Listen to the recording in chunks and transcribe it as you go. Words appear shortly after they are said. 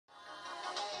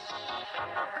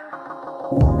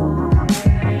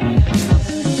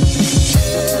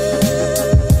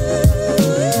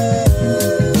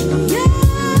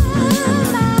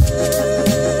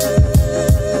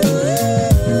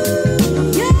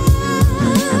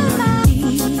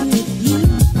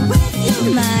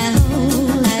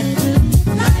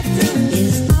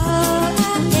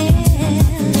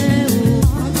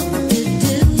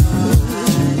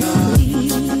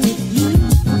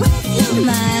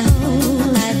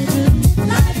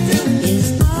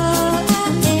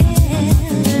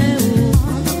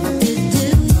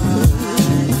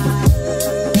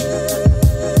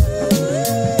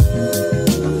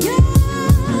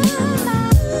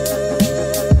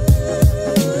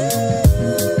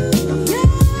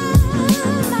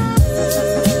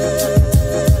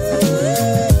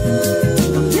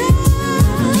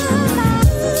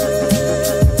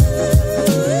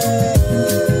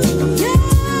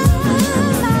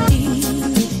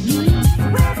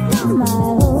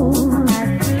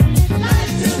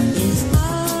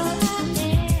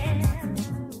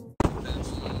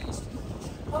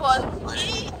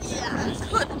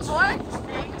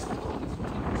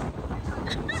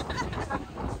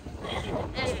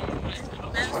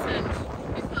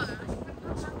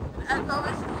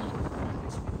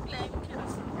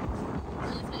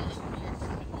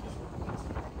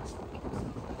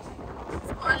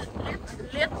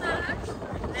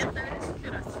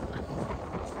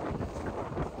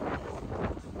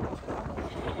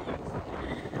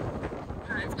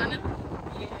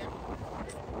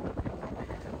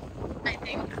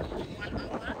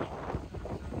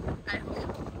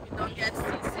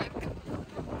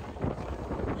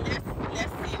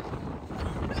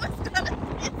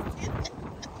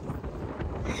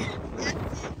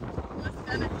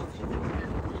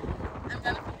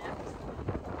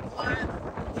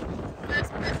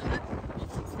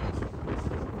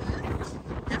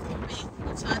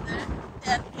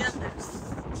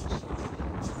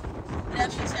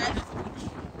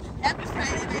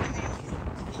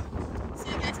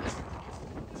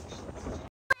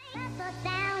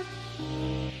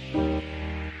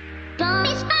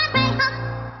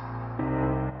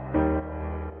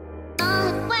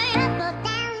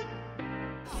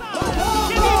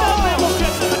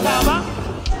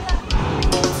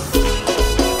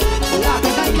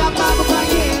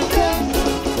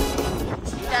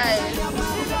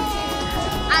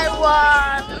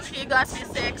He got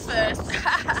C6 first.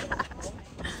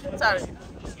 Sorry,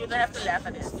 you don't have to laugh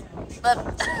at this. But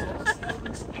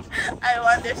I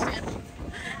won this shit.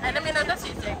 And I mean not the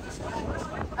C6.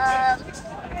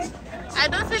 I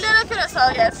don't feel little curacao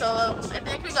yet, so I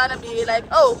think we're gonna be like,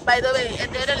 oh, by the way,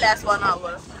 it didn't last 1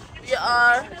 hour. We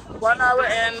are 1 hour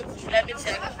and let me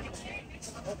check.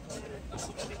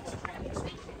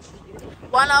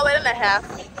 1 hour and a half.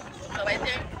 So I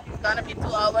think it's gonna be 2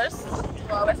 hours.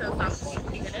 2 hours and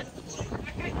something minutes.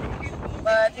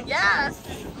 But yes,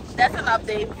 that's an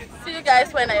update. See you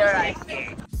guys when I arrive.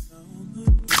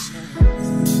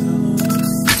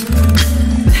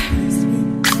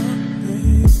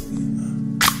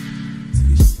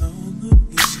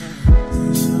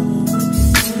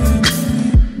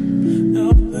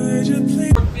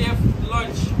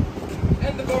 Lunch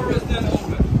and the bar is then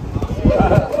open.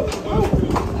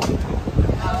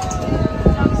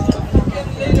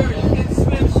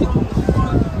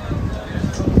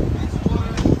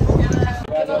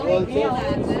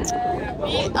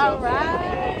 We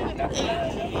arrived in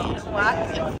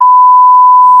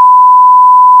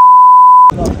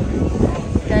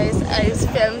guys, I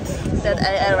filmed that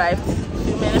I arrived a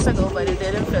few minutes ago, but it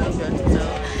didn't feel good. So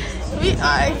we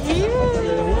are here.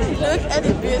 Look at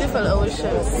the beautiful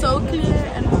ocean, so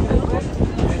clear and blue.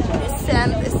 The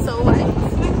sand is so white.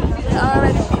 There are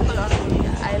already people on the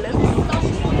island.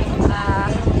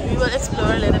 We will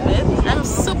explore a little bit. I'm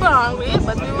super hungry,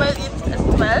 but we will eat at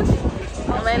 12.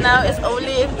 Right now it's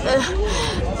only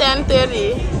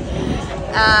 10:30.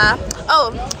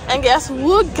 Oh, and guess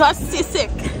who got seasick?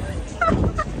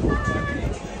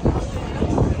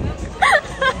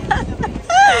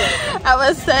 I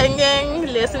was singing,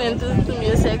 listening to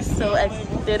music, so I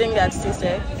didn't get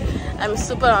seasick. I'm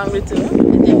super hungry too.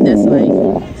 I think that's why.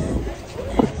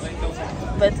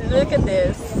 But look at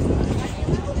this.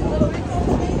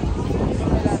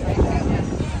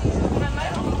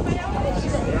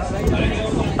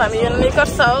 Para mí yo no me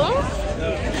curacao.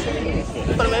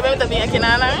 Por mí eu também aqui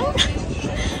na Ana.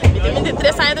 E tem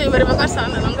 23 anos de viver curacao,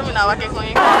 nunca me dava aqui com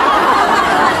ele.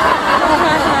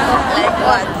 Like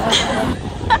what?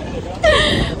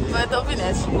 But don't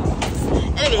finish.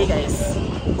 Anyway, guys.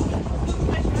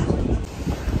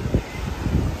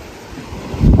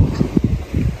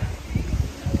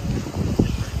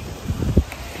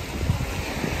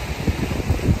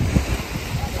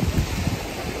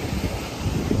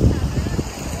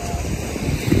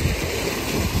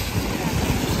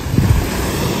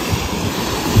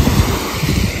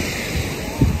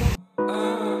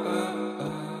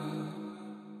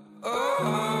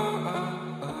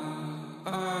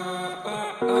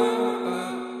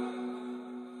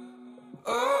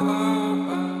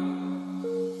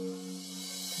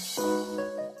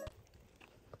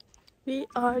 We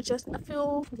are just a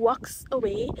few walks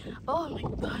away. Oh my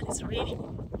god, it's raining.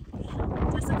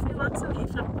 Just a few walks away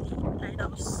from the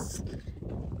lighthouse.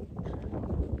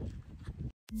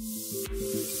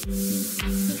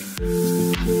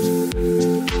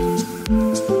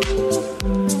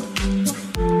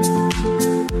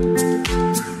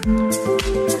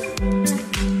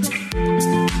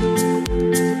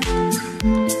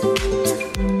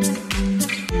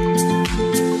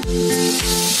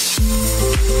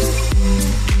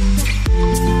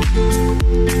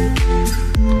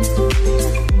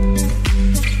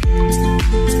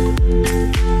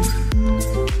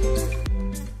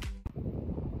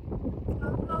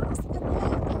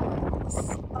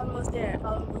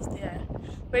 Almost there.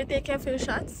 We're taking a few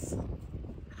shots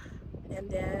and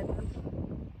then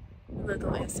we'll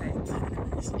go inside.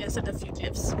 Just a few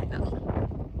clips right now.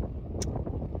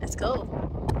 Let's go.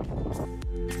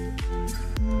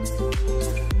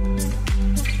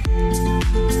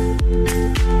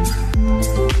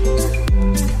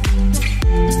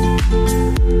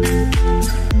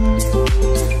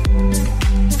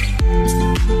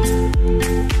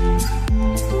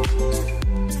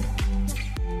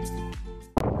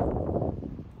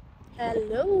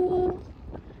 Hello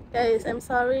guys, I'm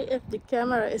sorry if the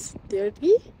camera is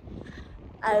dirty.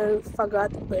 I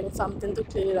forgot to bring something to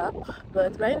clean it up,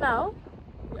 but right now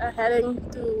we are heading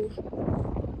to the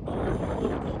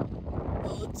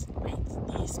boat, right?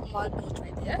 The small boat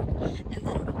right there, and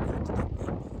then we'll go to the big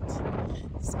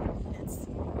boat. So let's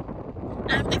see.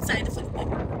 I'm excited for the big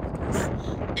boat because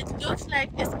it looks like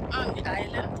it's on the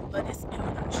island, but it's in the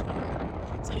ocean,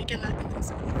 so you cannot get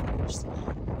inside, of course.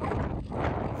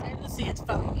 I will see it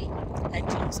from like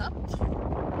close up.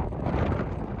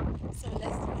 So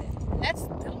let's do it. Let's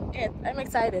do it. I'm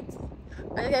excited.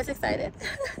 Are you guys excited?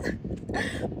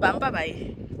 Bye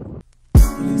bye.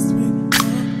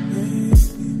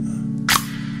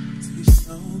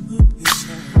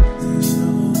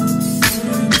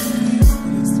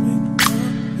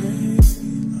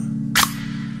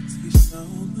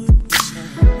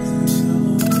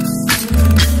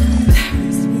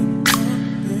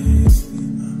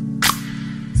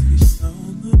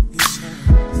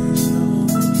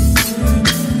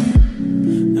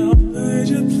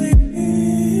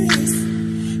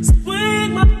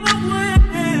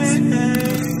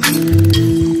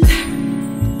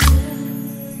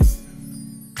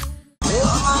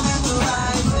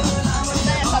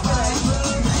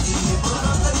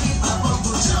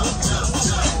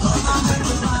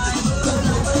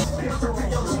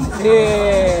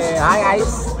 Hey, hi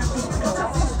guys,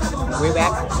 we're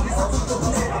back.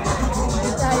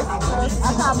 Guys,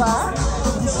 Acaba.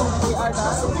 We are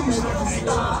done with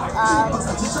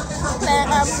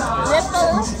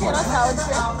little CURACAO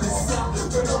trip.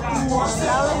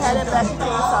 Now we're headed back to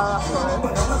CURACAO, of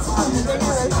course. Then we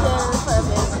will chill for a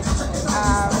bit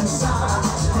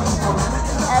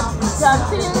at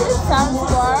Sambo.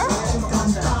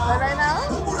 But right now,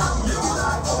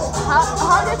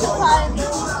 how did you find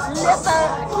little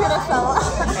CURACAO?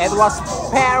 It was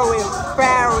very,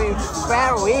 very,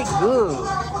 very good.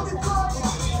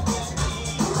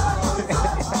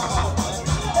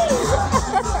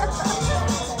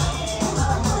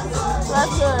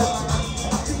 That's good.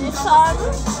 The sun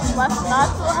was not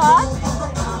too hot.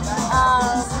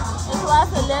 It was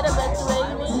a little bit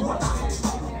rainy,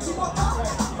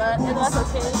 but it was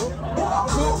okay.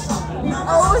 The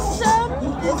ocean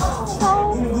is so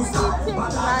freaking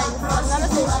nice. I'm gonna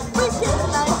say freaking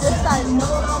nice this time.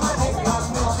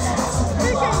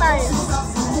 Freaking nice.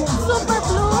 Super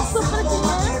blue, super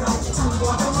clear.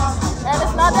 And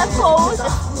it's not that cold, it's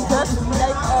just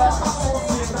like a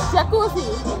jacuzzi.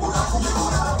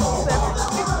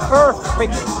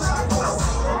 Perfect.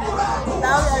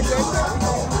 Now we are drinking.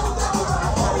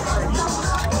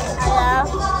 I have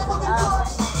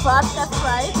vodka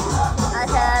Sprite. I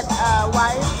had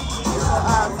wine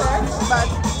first, but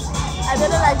I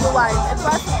didn't like the wine. It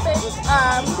was pink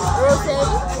rosé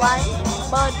wine,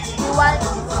 but the wine,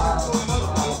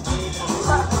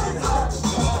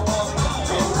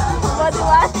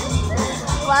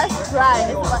 was dry.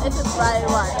 It's a dry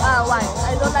wine.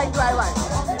 I don't like dry wine.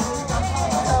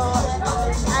 So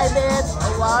I did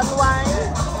one wine,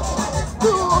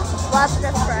 2 vodka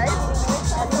Sprite,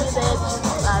 and he did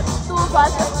 2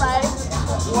 vodka Sprite,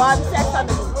 1 Sex on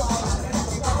the Beach.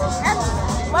 And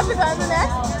what we're gonna do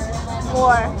next?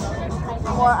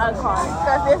 More alcohol,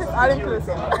 because this is all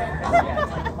inclusive.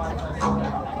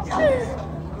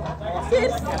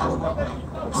 Cheers!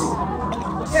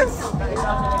 Cheers!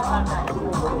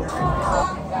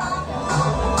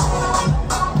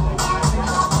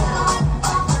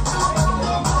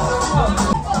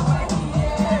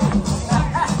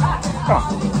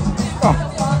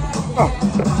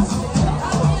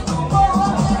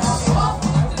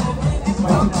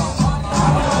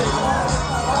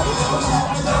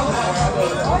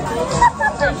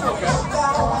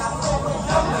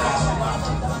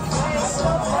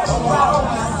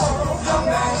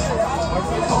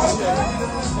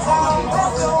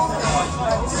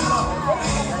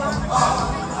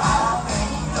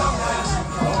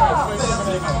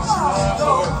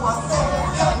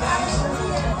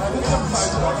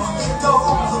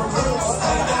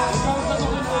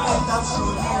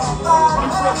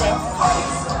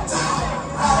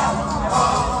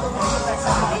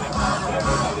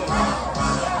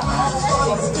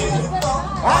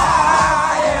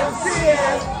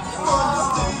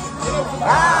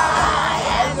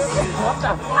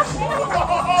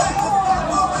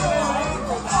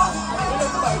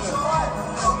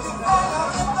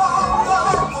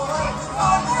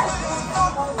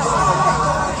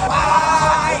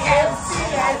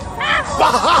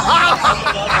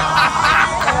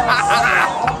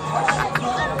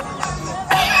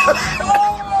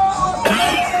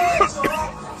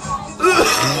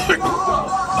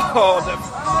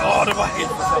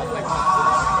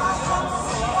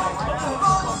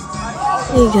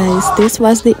 Hey guys, this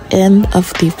was the end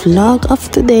of the vlog of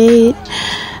today.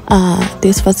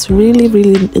 This was really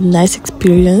a nice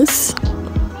experience.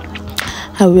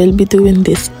 I will be doing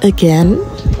this again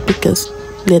because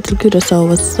little Curacao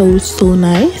was so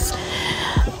nice.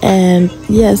 And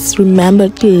yes, remember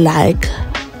to like,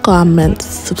 comment,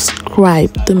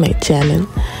 subscribe to my channel,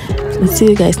 and see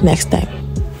you guys next time.